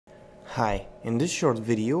Hi, in this short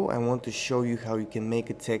video I want to show you how you can make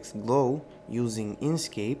a text glow using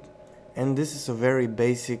Inkscape, and this is a very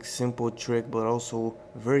basic simple trick but also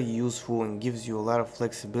very useful and gives you a lot of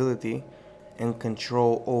flexibility and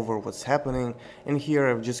control over what's happening. And here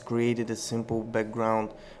I've just created a simple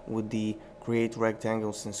background with the create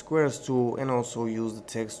rectangles and squares tool, and also use the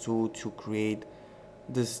text tool to create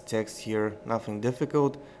this text here, nothing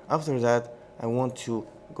difficult. After that I want to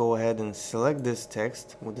go ahead and select this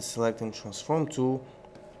text with the select and transform tool.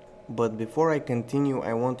 But before I continue,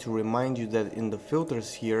 I want to remind you that in the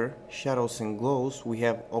filters here, shadows and glows, we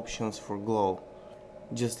have options for glow,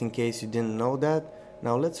 just in case you didn't know that.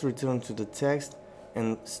 Now let's return to the text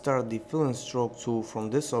and start the fill and stroke tool from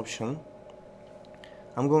this option.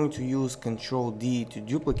 I'm going to use Ctrl D to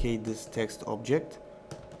duplicate this text object.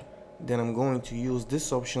 Then I'm going to use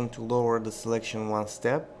this option to lower the selection one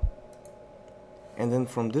step. And then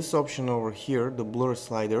from this option over here, the blur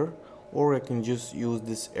slider, or I can just use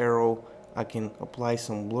this arrow, I can apply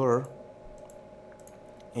some blur,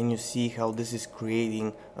 and you see how this is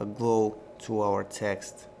creating a glow to our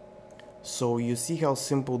text. So you see how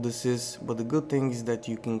simple this is, but the good thing is that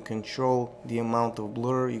you can control the amount of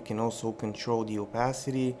blur, you can also control the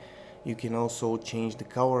opacity, you can also change the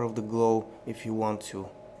color of the glow if you want to,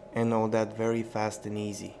 and all that very fast and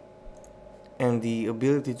easy. And the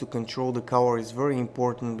ability to control the color is very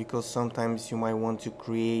important, because sometimes you might want to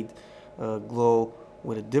create a glow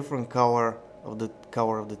with a different color of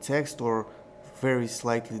the text, or very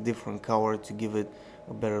slightly different color to give it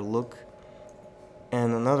a better look.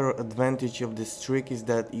 And another advantage of this trick is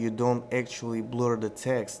that you don't actually blur the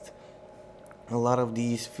text. A lot of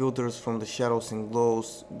these filters from the shadows and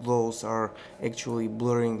glows are actually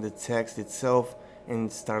blurring the text itself, and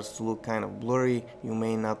it starts to look kind of blurry. You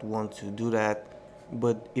may not want to do that,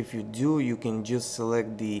 but if you do, you can just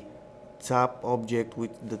select the top object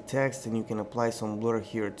with the text and you can apply some blur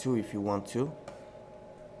here too if you want to.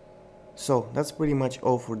 So that's pretty much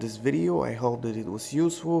all for this video. I hope that it was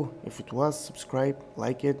useful. If it was, subscribe,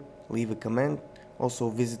 like it, leave a comment. Also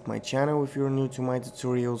visit my channel if you're new to my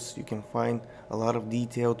tutorials. You can find a lot of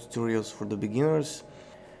detailed tutorials for the beginners,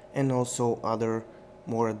 and also other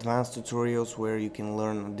more advanced tutorials where you can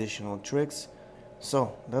learn additional tricks.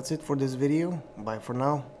 So that's it for this video. Bye for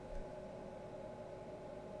now.